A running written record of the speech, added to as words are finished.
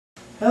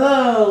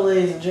Hello,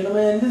 ladies and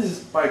gentlemen, this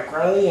is Spike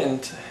Riley,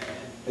 and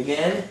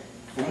again,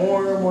 for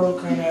more Mortal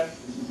Kombat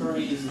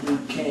 3's Liu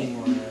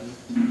Kang run.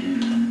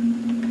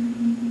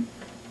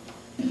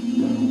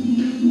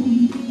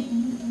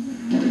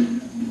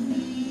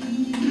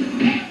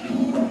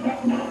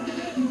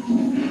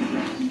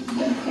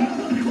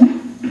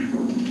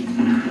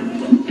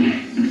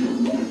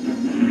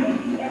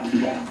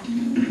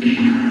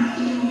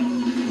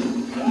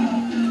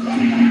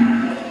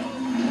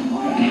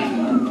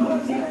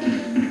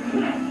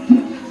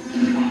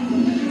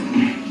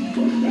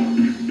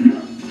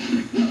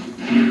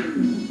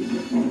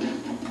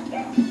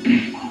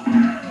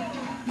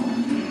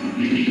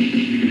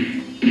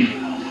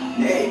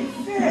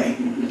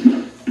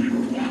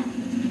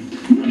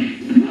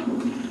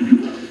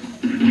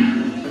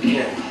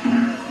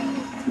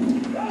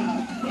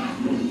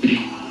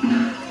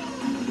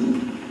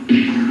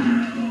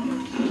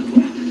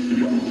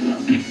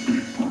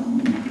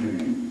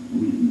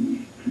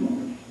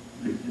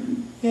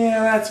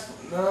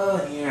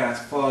 Yeah, as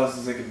flawless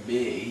as it can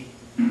be.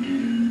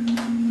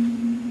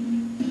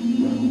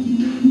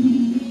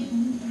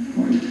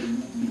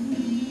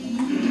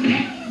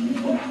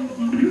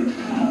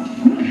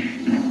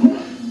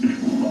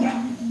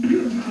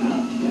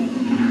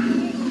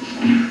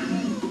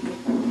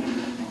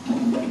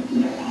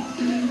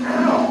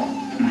 Ow!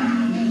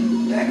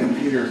 That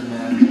computer's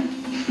mad.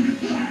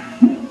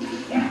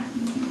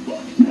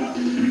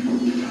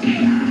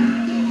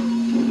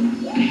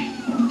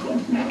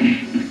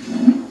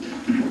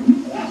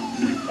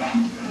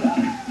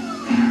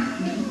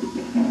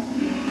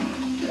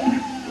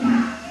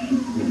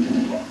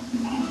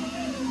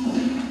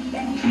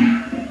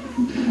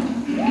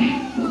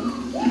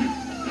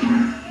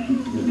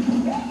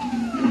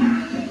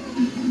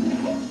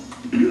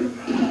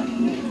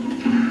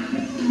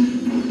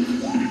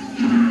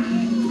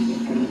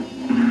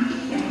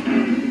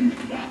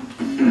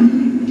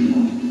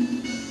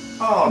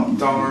 Oh,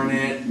 darn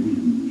it.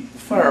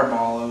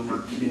 Fireball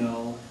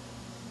overkill.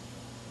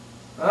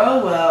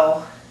 Oh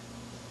well.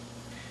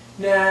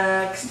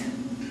 Next.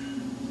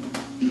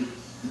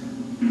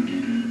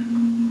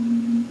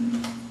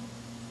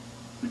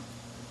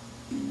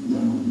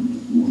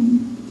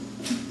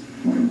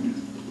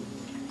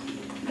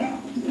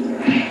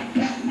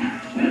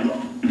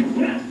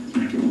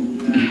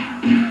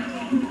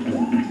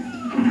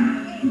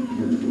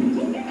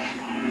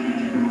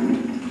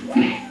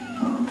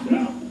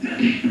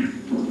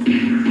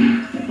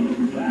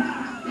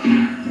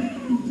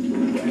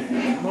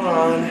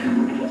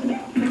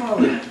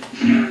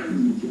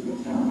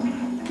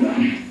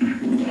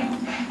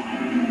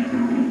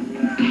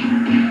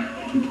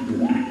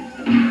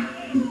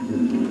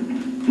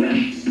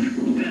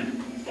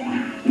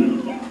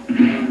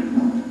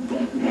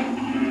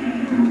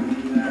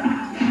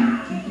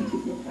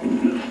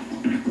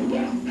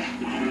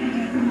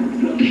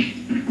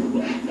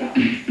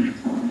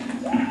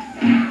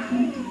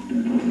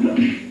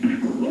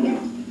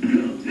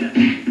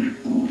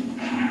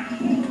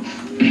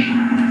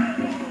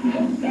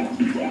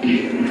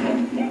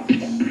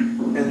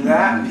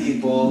 That,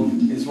 people,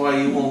 is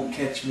why you won't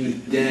catch me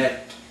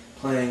dead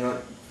playing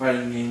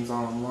fighting games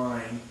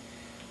online,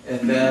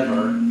 if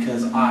ever,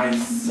 because I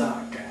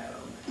suck at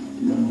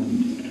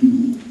them.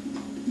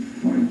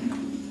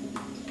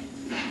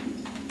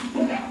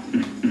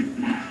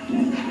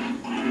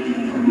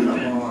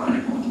 Come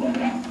on.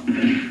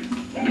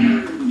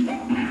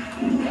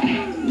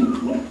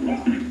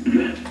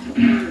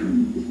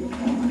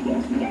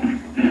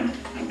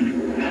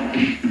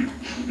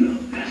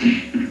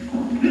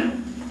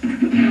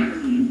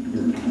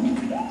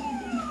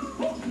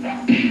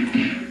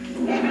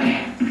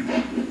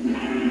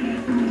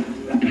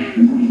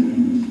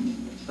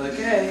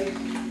 Okay.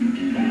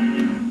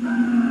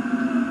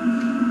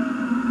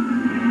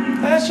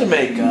 That should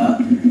make up.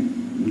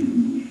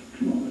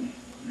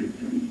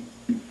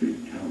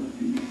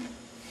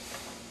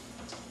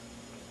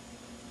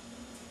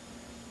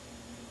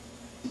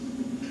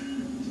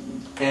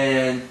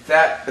 And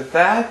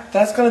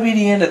that's gonna be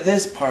the end of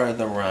this part of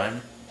the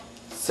run.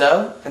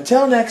 So,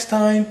 until next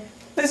time,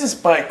 this is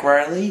Spike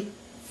Riley.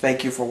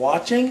 Thank you for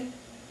watching.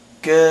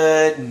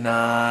 Good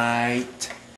night.